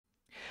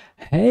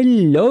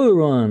Hello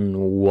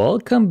everyone,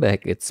 welcome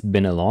back. It's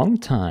been a long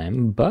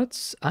time,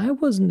 but I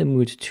was in the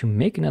mood to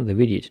make another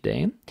video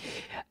today.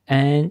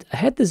 And I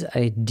had this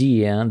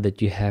idea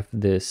that you have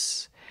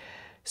this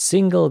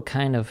single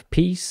kind of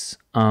piece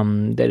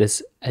that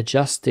is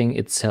adjusting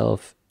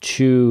itself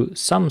to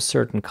some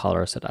certain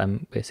colors that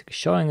I'm basically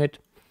showing it.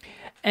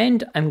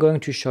 And I'm going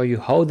to show you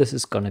how this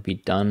is going to be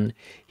done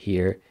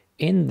here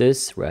in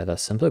this rather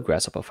simple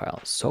Grasshopper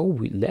file. So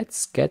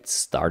let's get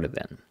started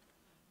then.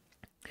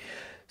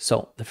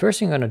 So the first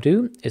thing I'm going to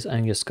do is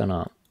I'm just going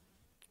to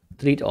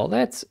delete all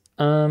that.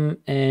 And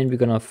we're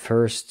going to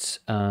first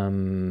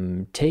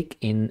take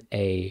in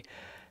a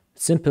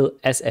simple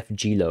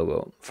SFG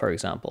logo, for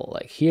example,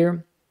 like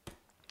here.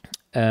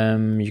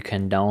 You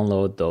can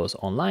download those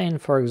online,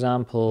 for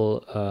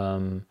example,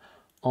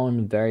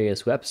 on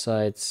various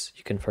websites.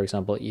 You can, for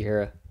example,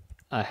 here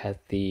I had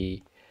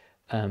the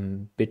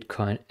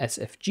Bitcoin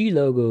SFG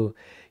logo.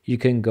 You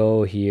can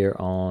go here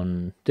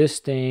on this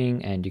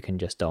thing and you can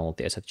just download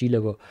the SFG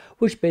logo,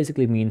 which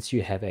basically means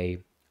you have a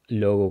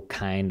logo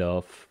kind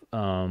of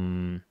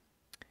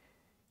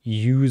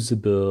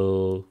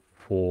usable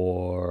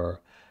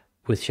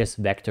with just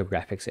vector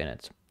graphics in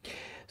it.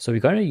 So we're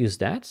going to use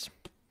that.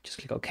 Just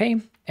click OK.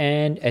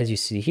 And as you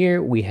see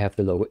here, we have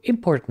the logo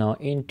imported now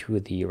into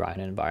the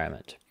Rhino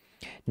environment.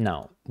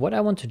 Now, what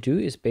I want to do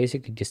is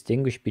basically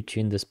distinguish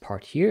between this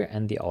part here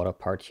and the outer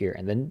part here,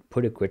 and then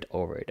put a grid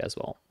over it as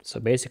well. So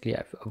basically,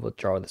 I will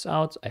draw this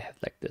out. I have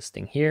like this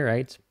thing here,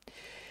 right?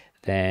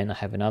 Then I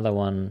have another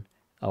one,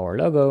 our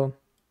logo.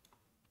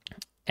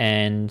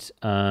 And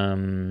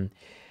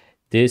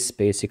this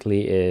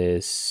basically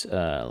is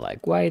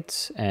like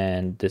white,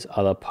 and this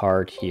other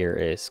part here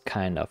is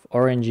kind of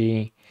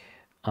orangey.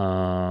 If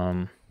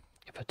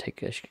I take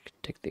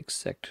the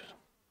exact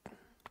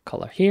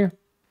color here,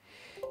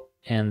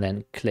 and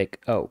then click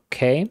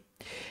OK.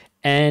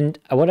 And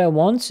what I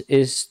want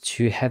is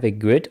to have a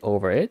grid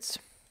over it,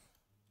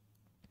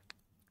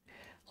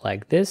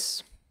 like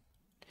this,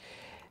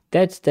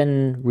 that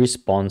then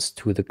responds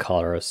to the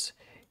colors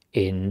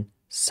in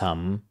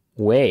some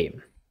way.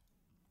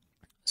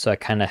 So I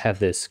kind of have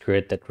this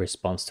grid that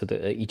responds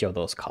to each of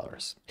those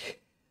colors.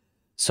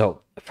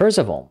 So first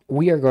of all,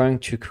 we are going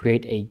to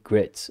create a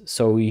grid.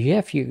 So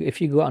if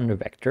you go under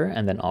vector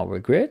and then our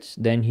grid,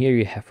 then here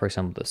you have, for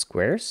example, the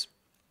squares.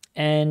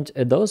 And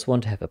those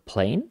want to have a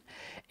plane,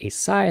 a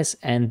size,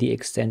 and the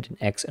extent in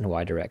X and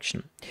Y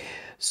direction.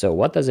 So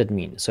what does it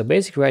mean? So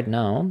basically right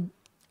now,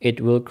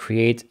 it will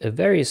create a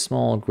very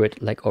small grid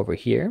like over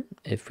here.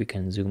 If we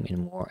can zoom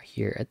in more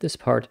here at this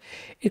part,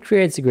 it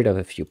creates a grid of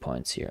a few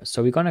points here.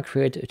 So we're going to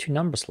create two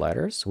number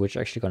sliders, which are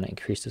actually going to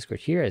increase this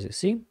grid here, as you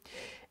see.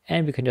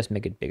 And we can just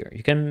make it bigger.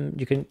 You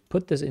can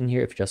put this in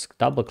here if you just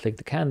double click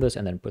the canvas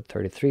and then put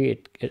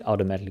 33, it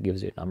automatically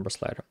gives you a number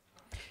slider.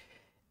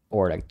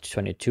 Or like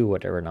 22,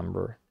 whatever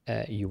number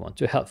you want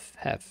to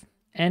have.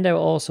 And I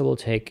also will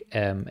take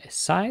a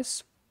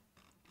size,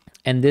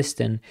 and this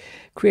then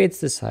creates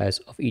the size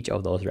of each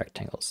of those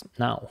rectangles.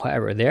 Now,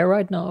 however, they're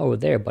right now over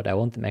there, but I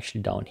want them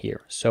actually down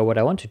here. So what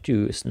I want to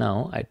do is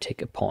now I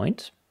take a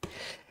point,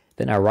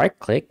 then I right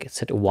click,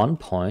 set 1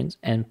 point,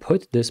 and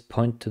put this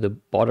point to the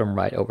bottom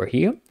right over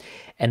here.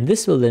 And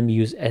this will then be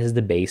used as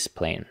the base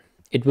plane.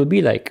 It will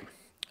be like,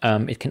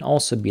 it can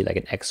also be like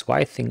an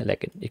XY thing,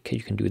 like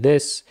you can do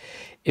this.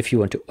 If you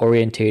want to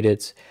orientate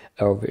it,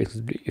 or if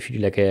you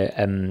do like a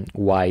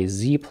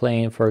YZ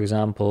plane, for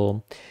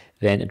example,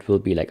 then it will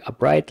be like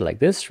upright like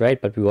this,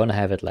 right? But we want to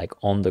have it like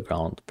on the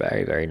ground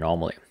very, very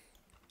normally.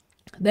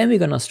 Then we're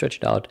going to stretch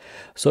it out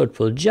so it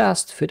will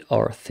just fit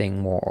our thing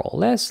more or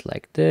less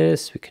like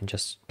this. We can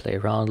just play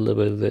around a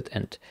little bit with it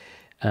and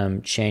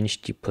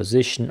change the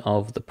position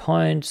of the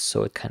point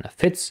so it kind of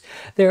fits.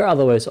 There are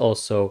other ways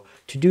also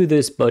to do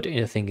this, but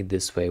I think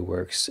this way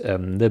works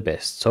the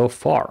best so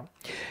far.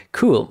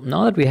 Cool.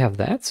 Now that we have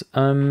that,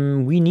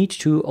 we need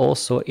to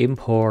also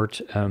import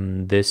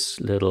this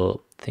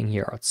little thing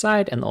here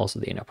outside and also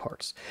the inner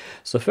parts.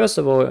 So first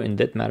of all, in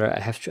that matter, I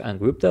have to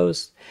ungroup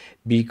those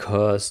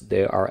because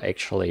they are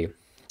actually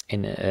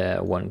in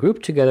one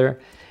group together.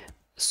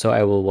 So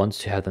I will want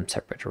to have them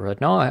separated. Right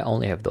now I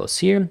only have those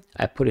here.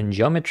 I put in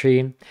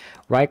geometry,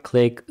 right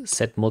click,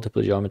 set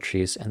multiple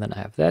geometries, and then I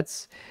have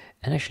that.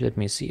 And actually let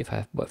me see if I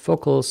have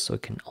bifocals so you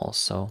can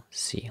also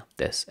see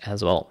this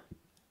as well.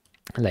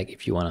 Like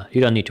if you wanna,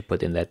 you don't need to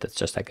put in that. That's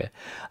just like a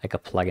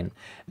plugin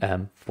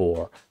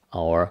for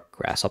our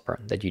Grasshopper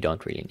that you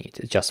don't really need.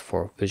 It's just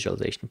for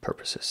visualization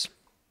purposes.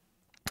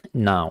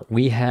 Now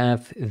we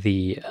have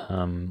the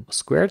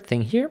squared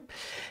thing here,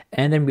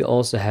 and then we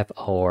also have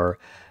our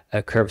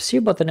curves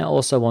here, but then I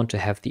also want to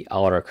have the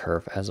outer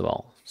curve as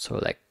well. So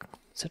like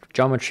set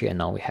geometry, and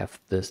now we have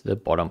the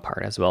bottom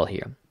part as well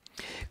here.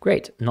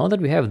 Great. Now that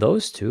we have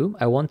those two,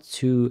 I want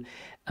to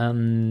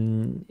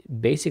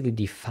basically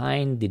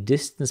define the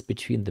distance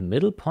between the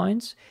middle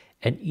points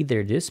and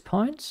either this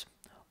point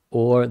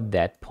or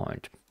that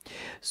point.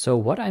 So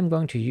what I'm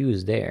going to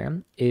use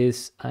there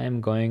is I'm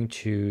going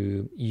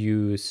to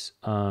use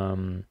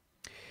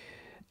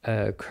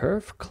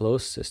curve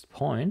closest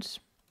point,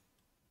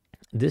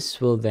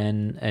 This will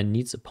then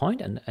needs a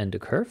point and a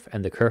curve,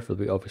 and the curve will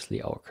be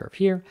obviously our curve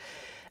here,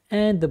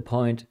 and the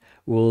point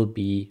will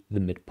be the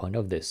midpoint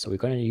of this. So we're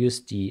going to use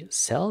the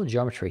cell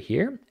geometry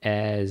here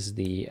as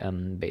the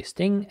base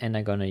thing, and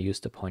I'm going to use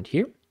the point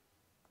here.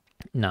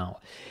 Now,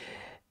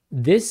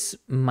 this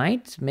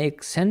might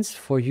make sense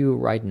for you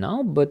right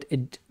now, but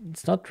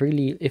it's not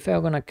really. If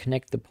I'm going to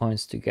connect the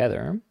points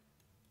together,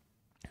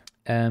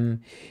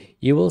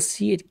 you will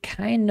see it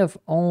kind of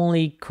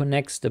only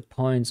connects the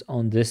points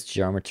on this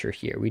geometry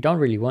here. We don't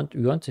really want,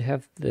 we want to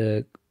have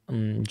the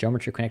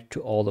geometry connect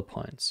to all the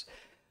points.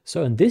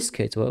 So in this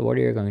case, what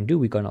we're going to do,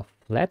 we're going to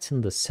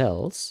flatten the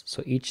cells.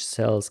 So each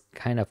cell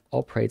kind of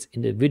operates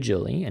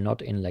individually and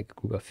not in like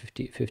a group of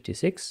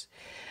 56.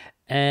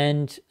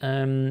 And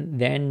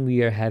then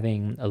we are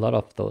having a lot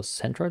of those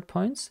centroid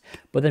points,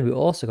 but then we're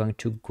also going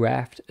to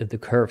graft the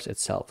curves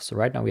itself. So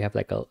right now we have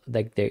like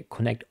they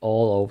connect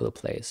all over the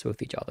place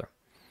with each other.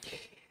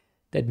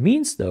 That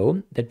means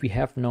though that we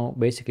have now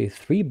basically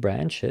 3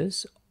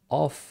 branches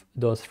of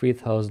those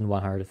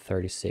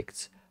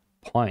 3136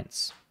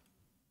 points.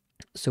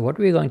 So what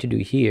we're going to do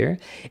here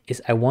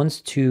is I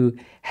want to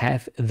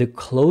have the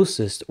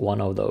closest one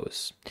of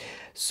those.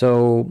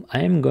 So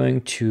I'm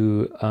going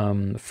to,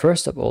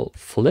 first of all,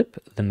 flip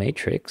the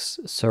matrix.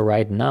 So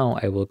right now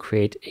I will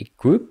create a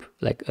group,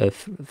 like a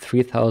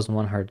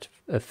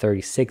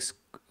 3136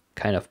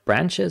 kind of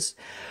branches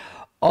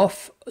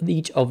of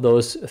each of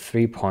those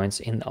 3 points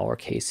in our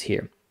case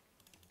here.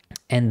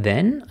 And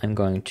then I'm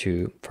going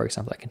to, for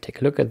example, I can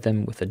take a look at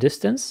them with a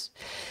distance,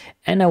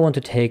 and I want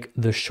to take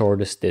the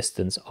shortest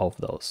distance of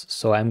those.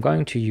 So I'm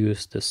going to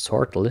use the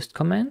sort list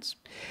commands,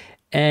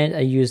 and I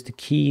use the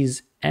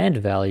keys and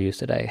values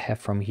that I have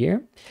from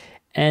here.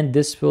 And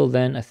this will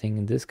then, I think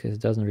in this case,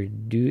 it doesn't really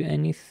do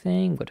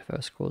anything, but if I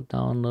scroll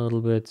down a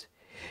little bit,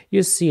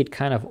 you see it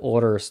kind of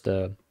orders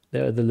the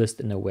list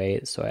in a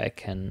way so I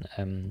can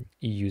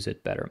use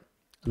it better.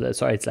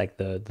 So it's like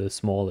the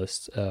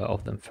smallest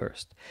of them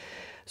first.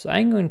 So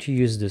I'm going to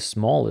use the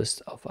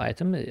smallest of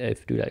item, if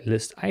you do like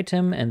list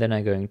item, and then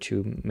I'm going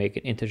to make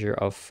an integer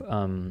of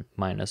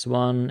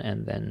 -1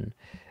 and then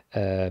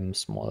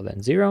smaller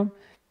than 0.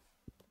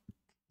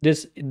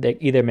 This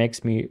either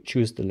makes me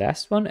choose the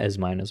last one as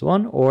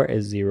 -1 or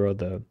as 0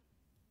 the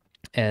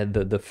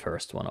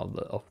first one of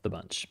the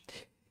bunch,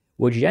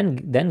 which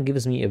then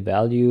gives me a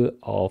value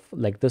of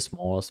like the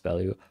smallest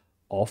value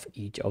of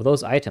each of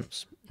those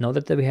items. Now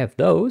that we have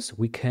those,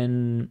 we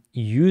can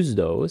use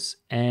those,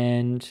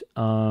 and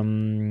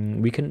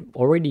we can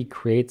already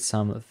create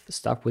some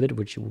stuff with it,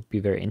 which would be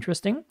very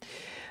interesting.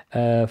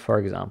 For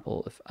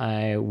example, if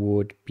I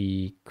would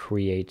be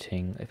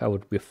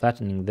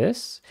flattening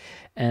this,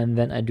 and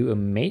then I do a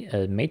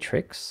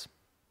matrix,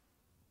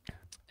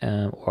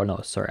 I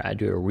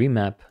do a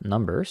remap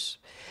numbers,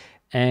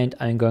 and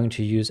I'm going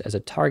to use as a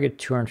target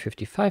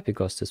 255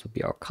 because this would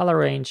be our color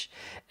range.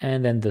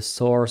 And then the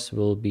source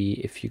will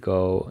be, if you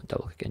go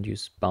double click and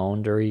use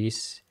bounds,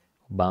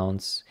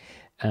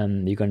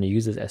 you're going to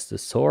use it as the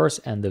source,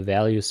 and the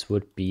values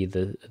would be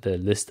the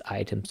list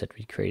items that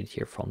we created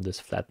here from this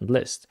flattened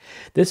list.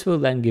 This will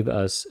then give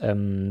us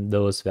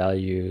those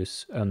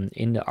values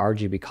in the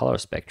RGB color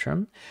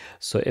spectrum.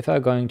 So if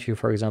I'm going to,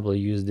 for example,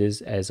 use this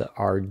as a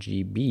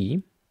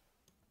RGB,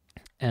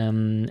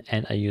 and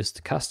I use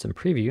the custom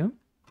preview,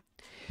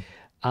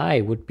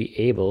 I would be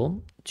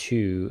able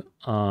to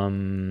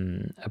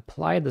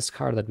apply this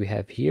color that we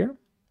have here,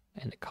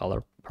 and the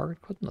color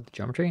part code, not the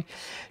geometry,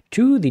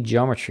 to the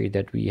geometry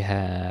that we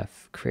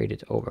have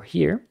created over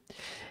here.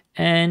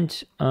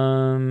 And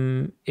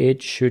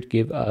it should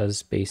give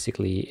us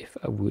basically, if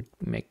I would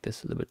make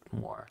this a little bit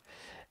more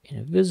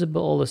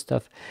invisible, all the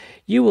stuff,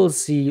 you will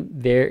see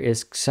there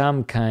is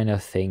some kind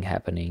of thing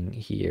happening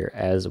here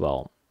as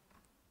well.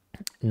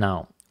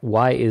 Now,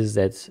 why is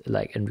that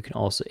like, and we can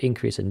also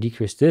increase and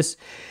decrease this.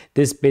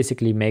 This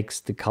basically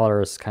makes the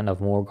colors kind of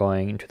more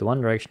going into the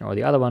one direction or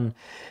the other one.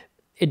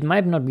 It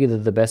might not be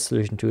the best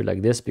solution to it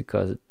like this,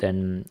 because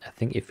then I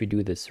think if we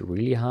do this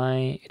really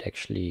high, it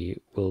actually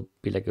will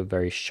be like a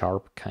very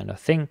sharp kind of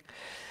thing.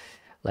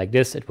 Like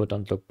this, it would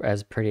not look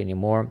as pretty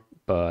anymore,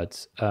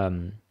 but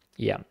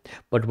yeah.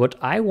 But what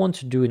I want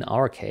to do in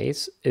our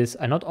case is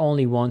I not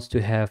only want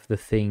to have the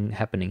thing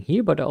happening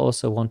here, but I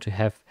also want to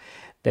have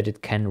that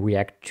it can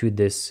react to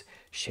this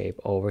shape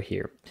over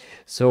here.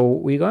 So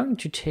we're going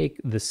to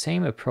take the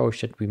same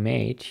approach that we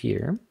made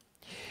here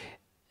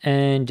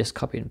and just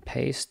copy and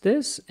paste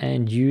this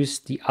and use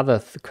the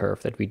other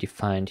curve that we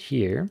defined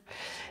here.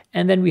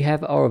 And then we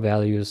have our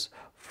values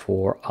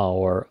for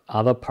our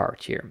other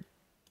part here.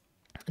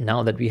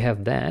 Now that we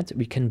have that,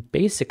 we can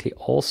basically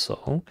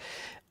also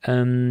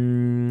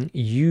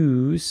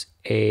use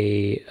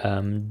a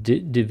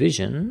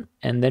division,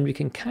 and then we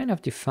can kind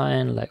of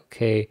define like,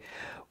 okay,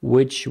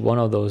 which one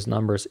of those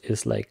numbers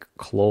is like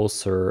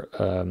closer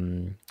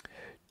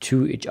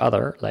to each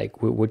other,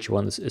 like which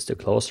one is the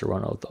closer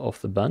one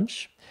of the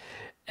bunch.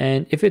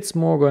 And if it's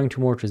going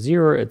to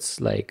 0,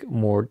 it's like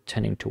more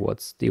tending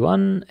towards the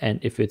 1, and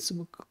if it's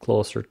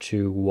closer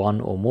to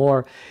 1 or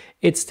more,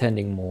 it's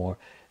tending more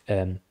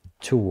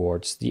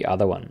towards the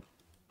other one.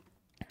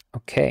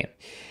 Okay,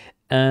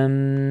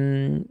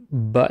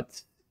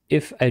 but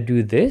if I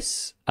do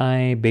this,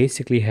 I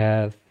basically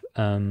have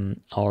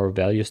our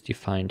values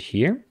defined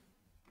here.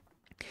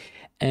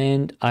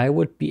 And I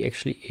would be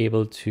actually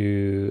able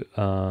to,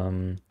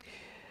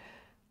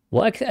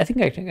 well, I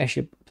think I can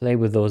actually play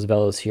with those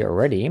values here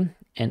already.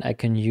 And I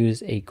can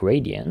use a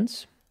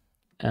gradient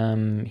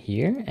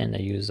here, and I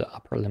use the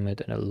upper limit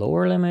and a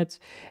lower limit,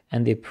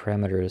 and the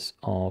parameters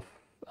of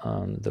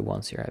the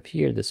ones here I have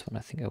here. This one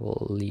I think I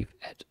will leave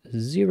at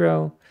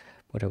 0,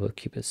 but I will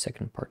keep a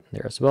second part in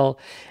there as well.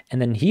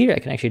 And then here I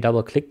can actually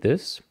double click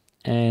this,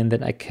 and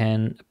then I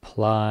can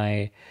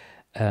apply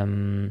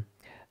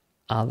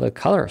other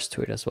colors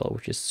to it as well,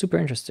 which is super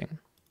interesting.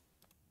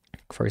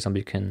 For example,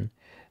 you can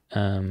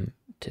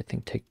I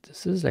think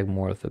this is like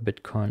more of a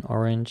Bitcoin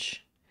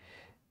orange.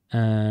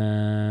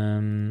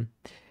 And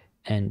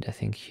I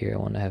think here I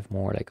want to have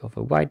more like of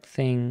a white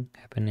thing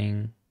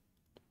happening,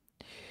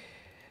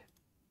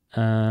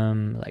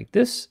 like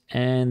this.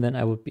 And then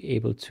I would be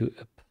able to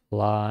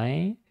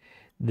apply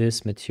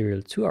this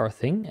material to our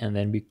thing, and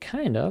then we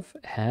kind of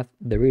have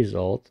the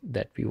result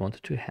that we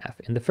wanted to have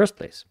in the first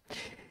place.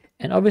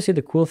 And obviously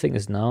the cool thing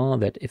is now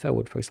that if I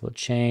would, for example,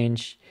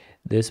 change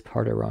this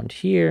part around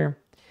here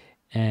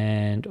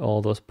and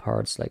all those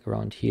parts like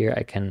around here,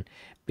 I can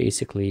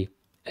basically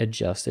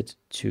adjust it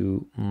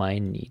to my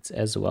needs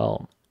as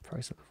well. For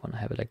example, if I want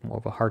to have it like more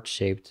of a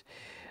heart-shaped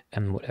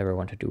and whatever I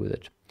want to do with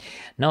it.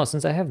 Now,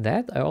 since I have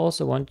that, I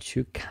also want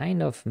to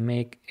kind of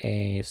make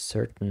a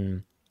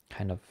certain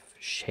kind of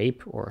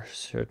shape or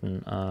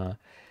certain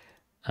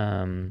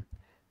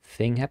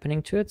thing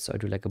happening to it. So I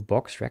do like a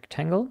box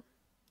rectangle.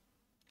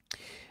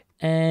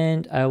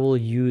 And I will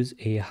use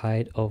a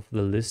height of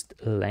the list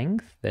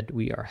length that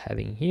we are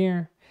having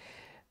here,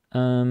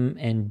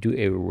 and do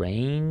a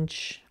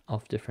range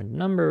of different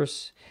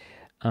numbers.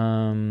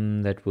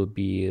 That will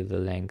be the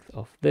length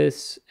of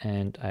this,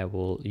 and I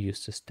will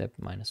use the step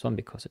 -1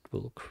 because it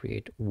will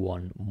create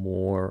one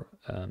more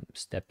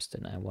steps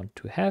than I want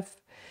to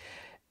have.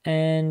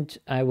 And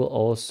I will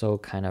also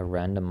kind of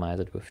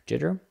randomize it with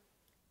jitter,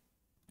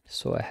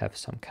 so I have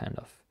some kind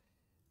of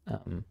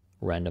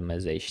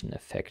randomization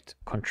effect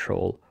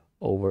control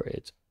over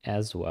it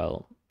as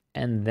well.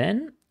 And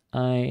then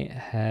I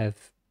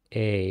have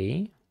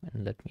and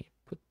let me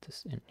put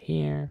this in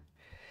here,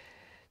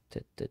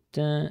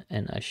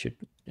 and I should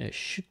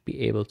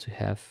be able to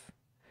have,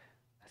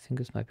 I think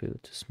this might be a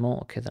little too small.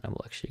 Okay, then I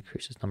will actually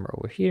increase this number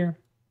over here,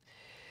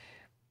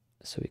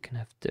 so we can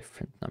have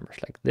different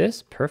numbers like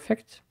this.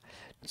 Perfect.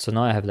 So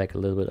now I have like a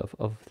little bit of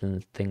a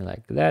thing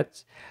like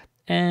that.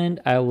 And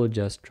I will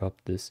just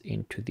drop this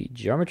into the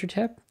geometry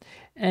tab.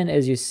 And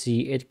as you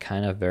see, it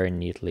kind of very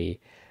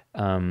neatly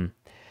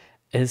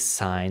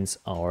assigns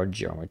our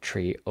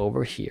geometry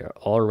over here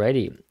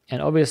already.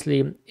 And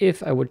obviously,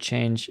 if I would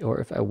change,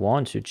 or if I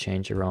want to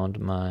change around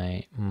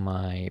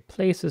my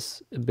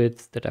places a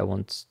bit that I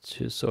want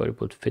to, so it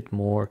would fit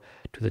more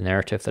to the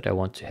narrative that I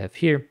want to have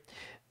here,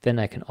 then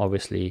I can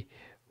obviously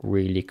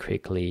really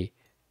quickly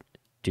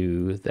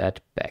do that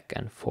back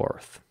and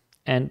forth.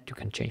 And you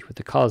can change with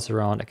the colors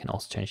around. I can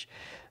also change,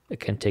 I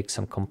can take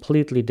some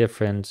completely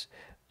different,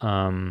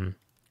 I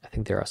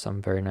think there are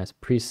some very nice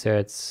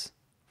presets,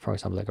 for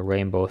example, like a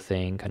rainbow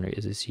thing, kind of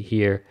as you see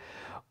here,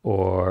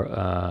 or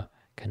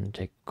can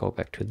go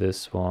back to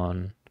this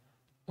one,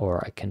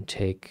 or I can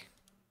take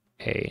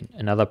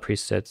another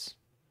preset,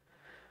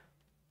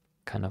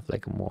 kind of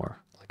like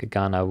more like a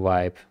Ghana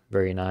vibe,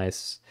 very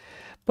nice.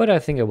 But I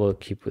think I will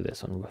keep with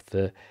this one with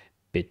the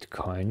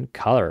Bitcoin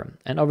color.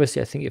 And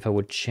obviously I think if I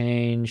would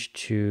change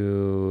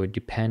to,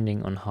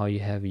 depending on how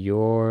you have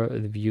your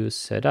views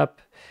set up,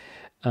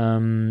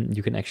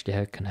 you can actually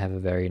have a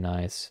very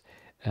nice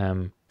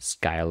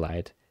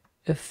skylight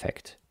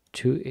effect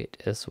to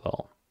it as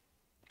well.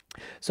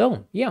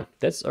 So yeah,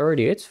 that's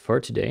already it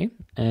for today.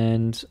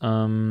 And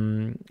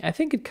I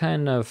think it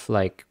kind of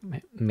like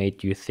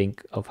made you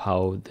think of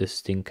how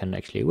this thing can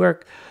actually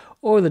work,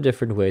 or the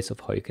different ways of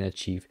how you can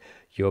achieve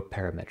your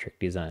parametric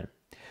design.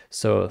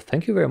 So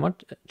thank you very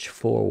much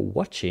for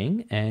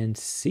watching, and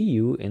see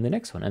you in the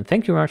next one. And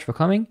thank you very much for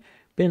coming.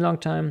 Been a long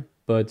time,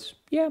 but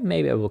yeah,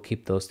 maybe I will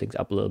keep those things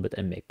up a little bit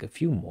and make a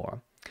few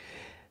more.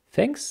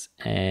 Thanks,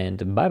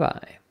 and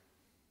bye-bye.